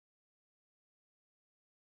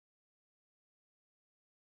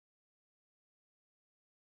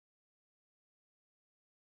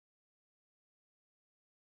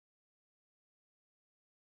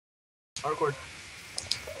I'll record.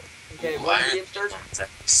 Okay, Ooh, when the game starts?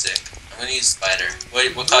 That'd be sick. I'm gonna use spider.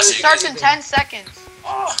 What cost are you Starts guys? in 10 seconds.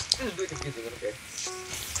 Oh. This is really confusing, but okay.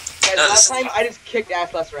 Guys, No, last time I just kicked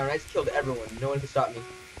ass last round. I just killed everyone. No one could stop me.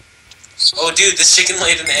 Oh, dude, this chicken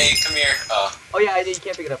laid an egg. Come here. Oh. Oh yeah, I did. You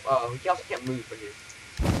can't pick it up. Oh, you also can't move right here.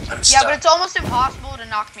 I'm stuck. Yeah, but it's almost impossible to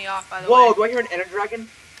knock me off, by the Whoa, way. do I hear an ender dragon?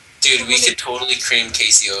 Dude, we could totally cream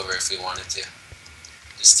Casey over if we wanted to.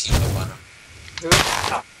 Just team up on him. Who?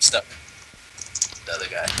 Oh, stuck. The other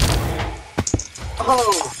guy.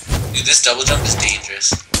 Oh! Dude, this double jump is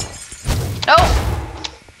dangerous. No!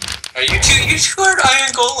 Are you two are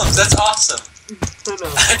iron golems. That's awesome. No,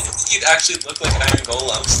 no. I didn't think you'd actually look like iron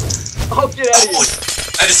golems. Oh, get out of here!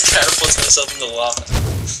 I just catapulted myself in the lava.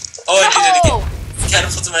 Oh, I did it again.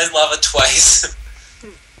 Catapulted my lava twice.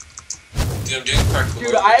 Dude, I'm doing parkour.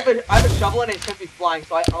 Dude, I have a shovel and it can't be flying,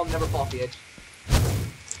 so I'll never fall off the edge.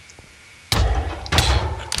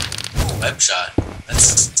 Web shot. That's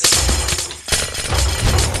sick.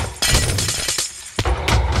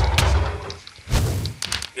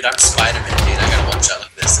 Dude, I'm Spider-Man, dude. I got a one shot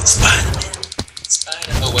like this. Spider-Man.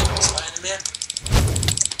 Oh, wait, Spider-Man?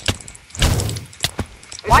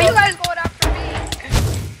 Why are you guys going after me?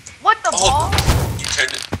 What the ball? You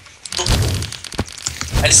turned it.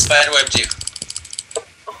 I just spiderwebbed you.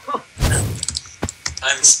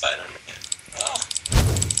 I'm Spider-Man. Oh.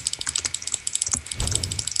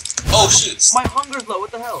 Oh, shoots. My hunger's low,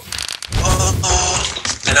 what the hell?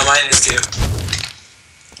 I know mine is too.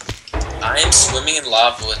 I am swimming in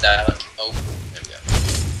lava without. Oh, there we go.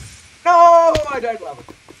 No! I died lava.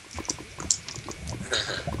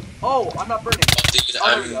 Oh, I'm not burning. Oh, dude, Oh,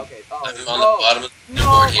 I'm, okay. Oh, I'm on the bottom of the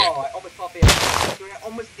board here. Oh, I almost fell off the edge. So I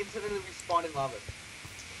almost instantly respawned in lava.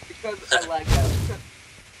 Because I lagged out.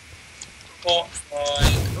 Oh,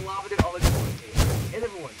 The lava did all the good work. Hit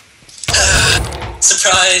everyone.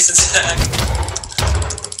 surprise attack!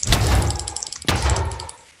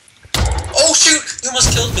 Oh shoot! You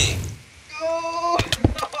almost killed me! Oh!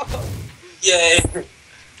 Yay!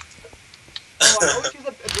 Oh, I always use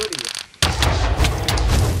that ability.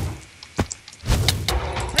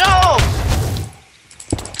 No!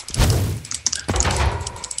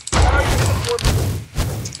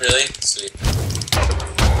 Really? Sweet.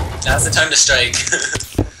 Now's the time to strike.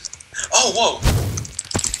 Oh, whoa!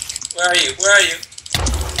 Where are you? Where are you?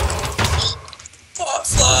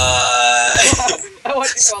 Botfly! I want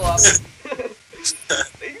you to fall off.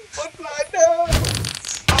 Botfly, no!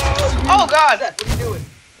 Oh god! Seth, what are you doing?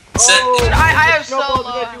 Seth, Oh, dude, I have no so balls,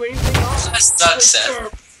 you gotta do anything else? I suck,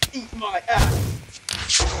 Seth. Eat my ass.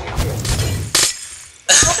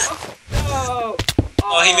 No!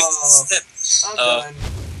 Oh, he missed the slip. I'm done.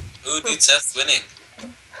 Ooh, dude, Seth's winning.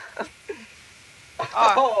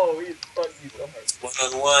 Oh, he's fucking you so hard.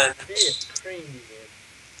 1-on-1. He is creamed you, man.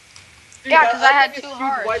 Dude, Yeah, 'cause I had think two this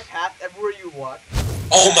hearts. huge white path everywhere you walk.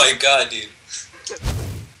 Oh my god, dude.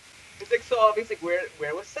 It's like so obvious, like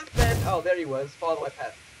where was Seth then? Oh, there he was. Follow the white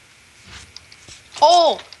path.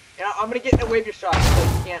 Oh! And I'm gonna get in a wave your shot so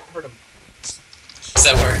you can't hurt him. Does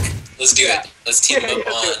that work? Let's do Yeah. it. Let's team Yeah, up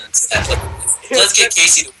yeah, on Seth. Let's get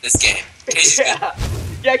Casey to win this game. Casey's good.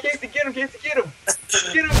 Yeah, Casey, get him, Casey, get him.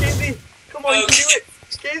 Get him, Casey. Come on, you can do it.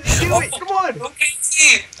 Casey, do it. Come on. Go,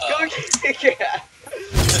 Casey! Go, Casey. Yeah.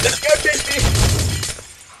 Let's go, Casey.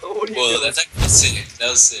 Oh, what are you Whoa, doing? that's actually sick. That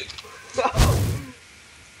was sick.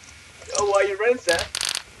 Oh, why you running, Seth?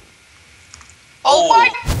 Oh my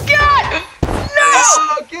god!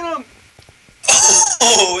 Oh, get him.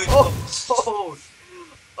 Oh, Oh,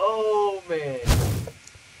 oh, man.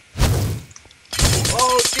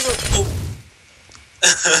 Oh, get him.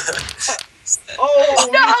 Oh,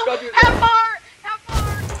 No! we just got you. How far? How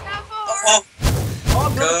far? How far? oh,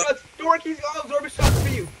 Oh, Go. Zorba shots. Dorky's got Zorba shots for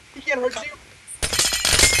you. He can't hurt you.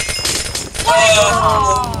 oh,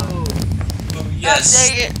 Oh. oh, yes.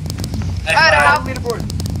 God dang it. I- Alright, Leaderboard.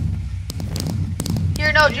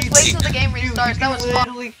 Here, no, just wait till the game restarts. That was You fun.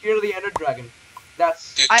 literally hear the Ender Dragon.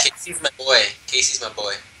 That's... Dude, Casey's my boy. Casey's my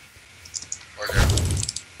boy. Or girl.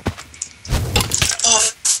 Oh,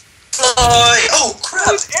 fly! Oh, crap!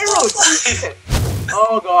 Those arrows!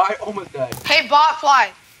 Oh, God, I almost died. Hey, Botfly.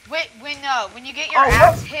 Wait, when you get your Oh, what?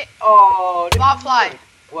 axe hit, Oh, didn't Botfly. do it.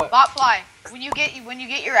 What? Botfly. When you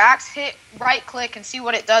get your axe hit, right click and see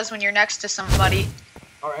what it does when you're next to somebody.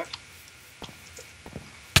 Alright.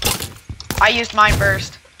 I used mine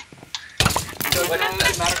first. So What does is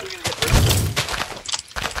it matter who you get first?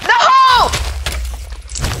 No!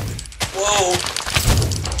 Whoa!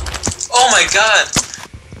 Oh my god!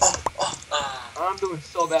 Oh. I'm doing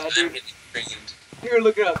so bad, I'm dude. getting screamed. Here,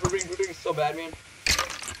 look it up. We're doing so bad, man.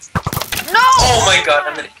 No! Oh my god,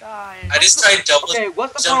 I'm Oh my gonna. god. I just tried Okay,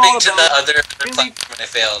 what's the jumping point to of the all other Really? platform and I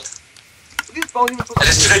failed. What are these bones even I supposed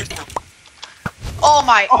just to do? tried. Oh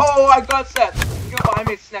my. Oh, I got Seth. You go behind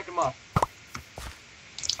me and snack him up.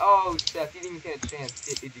 Oh, Seth, you didn't even get a chance,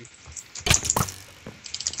 did you?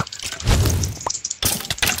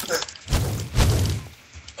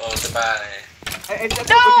 Oh, goodbye. Hey, Seth,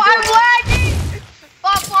 No, what you I'm doing, lagging!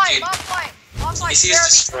 Botfly, Dude, Botfly, Botfly, PC is spare me,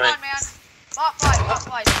 destroying. come on, man.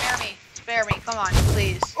 Botfly, spare me, come on,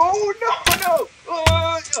 please. Oh, no!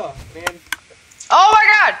 Oh, man. Oh my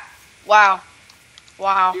god! Wow.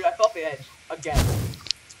 Wow. Dude, I felt the edge. Again.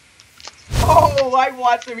 Oh, I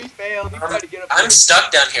watched him. He failed. He tried to get up I'm there.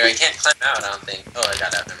 stuck down here. I can't climb out, I don't think. Oh, I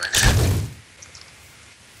got out. Never mind.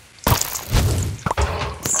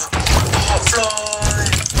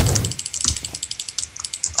 Botfly!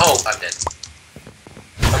 Oh, I'm dead.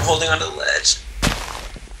 I'm holding onto the ledge.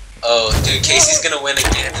 Oh, dude, Casey's gonna win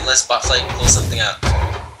again unless Botfly pulls something out.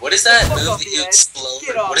 What is that Fuck move off that the you edge. explode?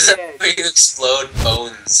 Get off What is the that edge. where you explode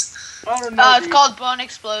bones? I don't know. It's dude. called Bone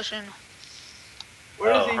Explosion.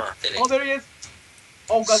 Where is Oh, he? huh, fitting. Oh, there he is.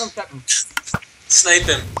 Oh, guys, I'm stepping. Snipe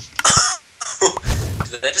him.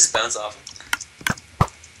 Did that just bounce off?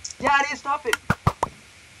 Yeah, I didn't stop it.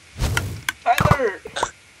 Tyler.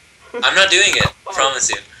 I'm not doing it. Oh. Promise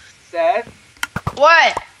you. Seth.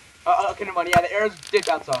 What? Okay, never mind. Yeah, the arrows did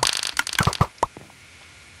bounce off.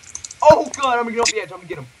 Oh, God, I'm gonna get off the edge. I'm gonna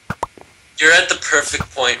get him. You're at the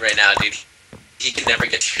perfect point right now, dude. He can never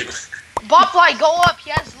get you. Botfly, go up. He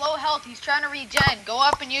has low health. He's trying to regen. Go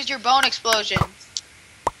up and use your Bone Explosion.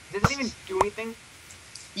 Does it even do anything?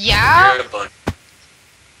 Yeah? You're a bone.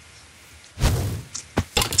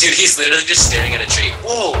 Dude, he's literally just staring at a tree.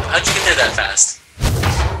 Whoa, how'd you get there that fast?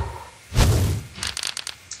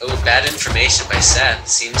 Oh, bad information by Seth.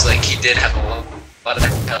 Seems like he did have a lot of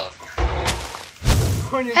health.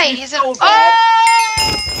 Hey, he's so an. bad.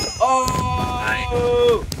 Oh!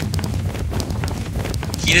 Oh!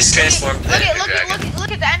 He just transformed into the Ender Dragon.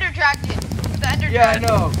 Look at the Ender Dragon. Look at the Ender Yeah, I Dragon.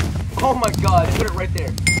 know. Oh my God, they put it right there.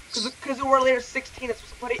 Because we're layer 16, it's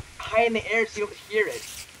supposed to put it high in the air so you don't hear it.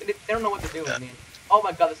 They don't know what they're doing, man. Oh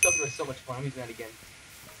my God, this stuff was so much fun. I'm using that again.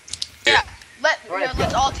 Yeah. Alright,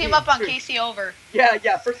 Let's yeah. all team up on Sure. Casey over.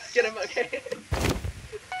 Yeah, first get him, okay?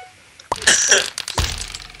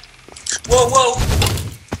 Whoa!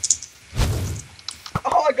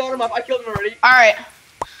 Oh, I got him up. I killed him already. Alright.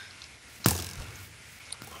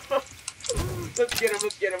 Let's get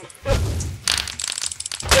him.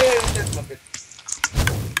 That's my bitch.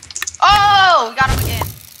 Oh! We got him again.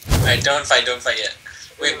 Alright, don't fight yet.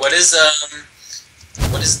 Wait, what is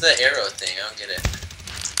the arrow thing? I don't get it.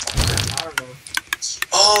 I don't know.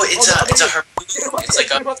 Oh, it's a harpoon. It's like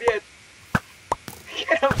Get him a. off the edge.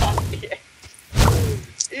 Get him off the edge.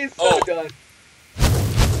 He's so done.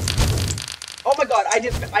 Oh my God,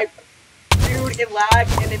 dude, it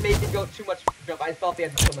lagged and it made me go too much jump. I felt the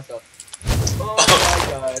end to kill myself. Oh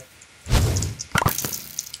my God.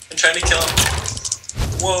 I'm trying to kill him.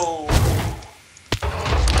 Whoa.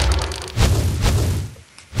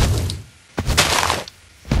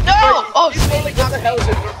 No! Oh, He's like, what the hell is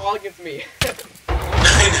this? They're all against me.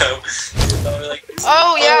 I know. Oh, like,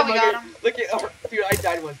 Oh, yeah, we my got God. him. Look at, dude, I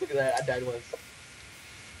died once. Look at that. I died once.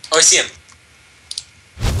 oh, I see him.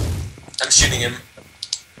 I'm shooting him.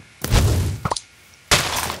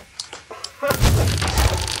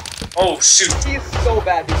 Oh, shoot. He is so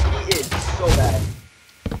bad, dude. He is so bad.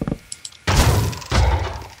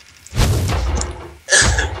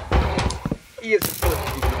 He is so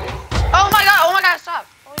stupid. Oh my God, stop.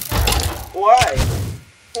 Holy crap. Why?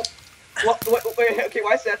 Wait, okay,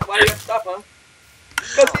 why Seth? Why do you have to stop, huh?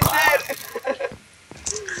 Because he's dead!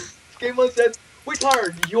 Game on Seth. Wait, Tyler,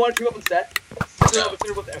 do you want to team up with Seth?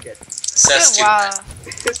 Okay. Seth's too Wow.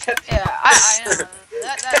 Seth, Yeah, I know.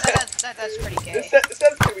 That's pretty gay. Seth's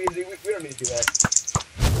too easy. We don't need to do that.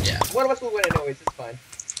 Yeah. One of us will win anyways. It's fine.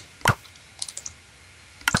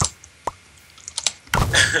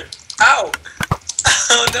 Ow!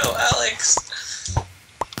 Oh no, Alex!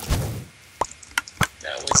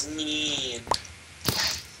 That was mean.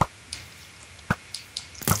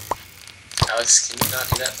 Alex, can you not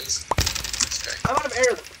do that, please? Sorry. I'm out of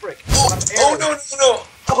arrows. What the frick? Oh, I'm out of oh arrows. no!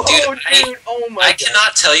 Oh, Dude, oh my I God.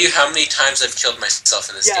 cannot tell you how many times I've killed myself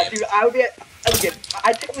in this Yeah, game. dude, I would be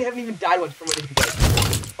I technically haven't even died once from what you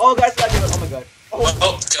guys. Oh, guys, oh my God.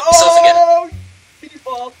 Oh, kill myself again. Oh, did you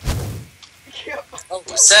fall? Yeah. Oh,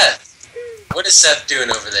 Seth. What is Seth doing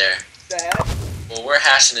over there? Seth. Well, we're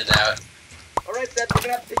hashing it out. Alright, Seth, we're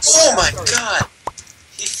gonna have to take Oh my Sorry. God!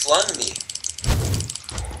 He flung me.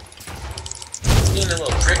 He's being a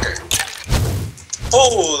little pricker.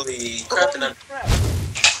 Holy crap! And Holy crap.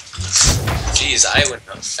 Jeez, I went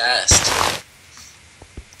up fast.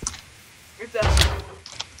 Who's that?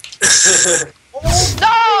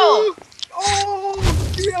 No!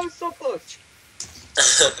 Oh! Dude, I was so close.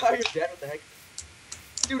 Oh, you're dead. What the heck?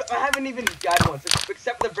 Dude, I haven't even died once,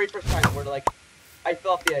 except for the very first time where, like, I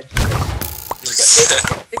fell off the edge.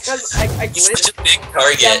 Because I glitched. Such a big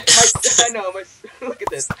target. Yeah, I know. Look at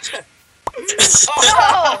this.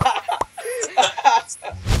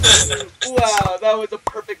 No! Wow, that was a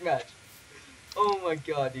perfect match. Oh my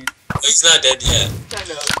god, dude. He's not dead yet. I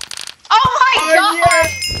know. Oh my god!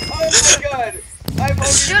 Yes! Oh my god! I'm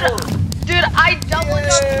unbelievable. Dude, I double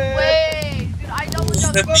jumped way. Dude, I double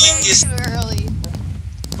jumped The way beast. too early.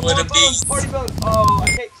 What a Bones, beast. party bones. Oh, I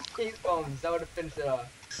can't use bones. That would have finished it off.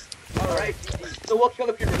 Alright, so we'll kill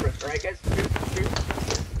the creeper first, alright guys?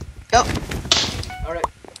 Yep. Alright.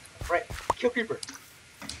 Right. Kill creeper.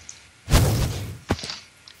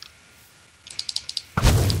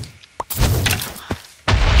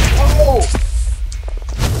 Oh!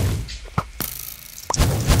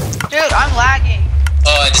 Dude, I'm lagging.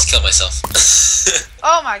 Oh, I just killed myself.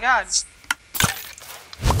 Oh my god.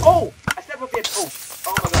 Oh! I stepped up the edge. Oh!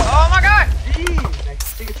 Oh my god. Oh my god. Jeez! I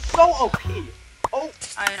think it's so OP. Oh!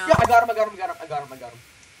 I know. Yeah, I got him.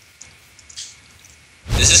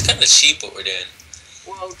 This is kind of cheap what we're doing.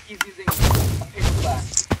 Well, he's using a paper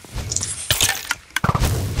glass.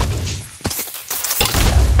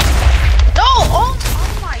 No! Oh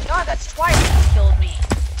my god, that's twice he killed me.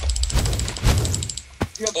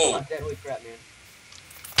 You have Oh. I'm dead. Holy crap, man.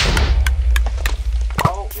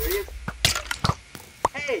 Oh, there he is.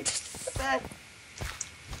 Hey! What's that?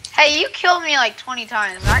 Hey, you killed me like 20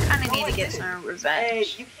 times. I kind of No, need I to get didn't. some Hey,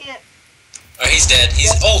 revenge. you can't. Oh, he's dead.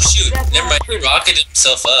 He's. Oh shoot! That's Never not mind. He true. rocketed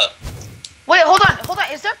himself up. Wait, hold on.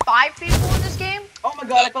 Is there 5 people in this game? Oh my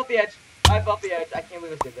god, I felt the edge. I can't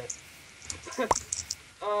believe I did that.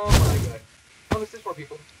 Oh my god. Oh, this is 4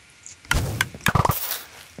 people.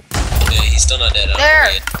 Yeah, he's still not dead. I don't There.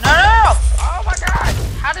 know yet. No. Oh my god.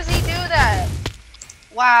 How does he do that?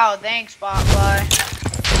 Wow, thanks, Botfly.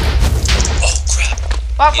 Oh crap!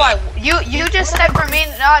 Botfly, you just said for me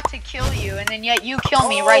not to kill you, and then yet you kill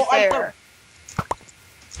me right there.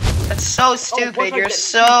 That's so stupid. You're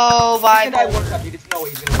so I bipolar. one shot, dude. It's no way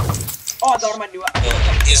he's gonna win. Oh, I thought I knew it. Oh,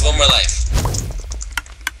 he has one more life.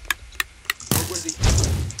 Where's he?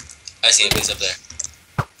 I see him. He's up there.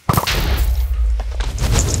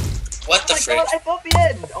 What the Oh my frick? god, I felt the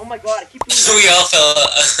end. Oh my god, I keep doing that. We all fell.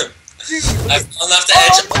 Dude, I've fallen off the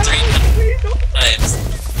edge oh, up 3 please don't. times.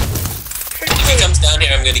 If he comes down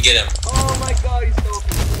here, I'm gonna get him. Oh my god, he's so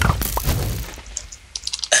good.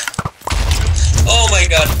 Oh my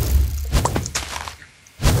god.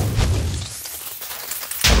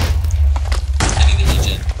 I need the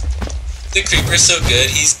regen. The creeper's so good,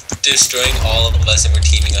 he's destroying all of us and we're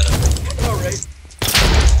teaming on him. Alright.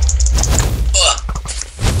 Ugh.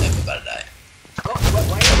 I'm about to die. Oh,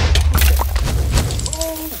 why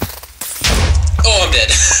oh! Oh, I'm dead.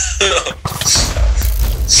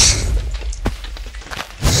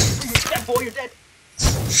 You're dead, boy, you're dead.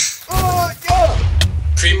 Oh, yeah!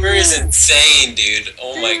 Creeper is insane, dude.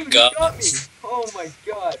 Oh my Dude, god. You got me. Oh my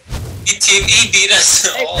god. He beat us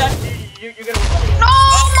Hey, all. that's, you're gonna win. No,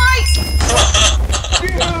 my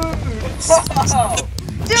Dude! Wow!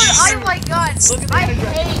 dude. Oh my god. Look at the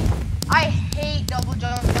I hate double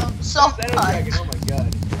jump so That is much. dragon, oh my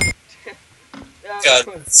god. God,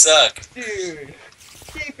 suck. Dude,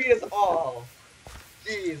 he beat us all.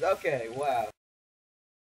 Jeez, okay, wow.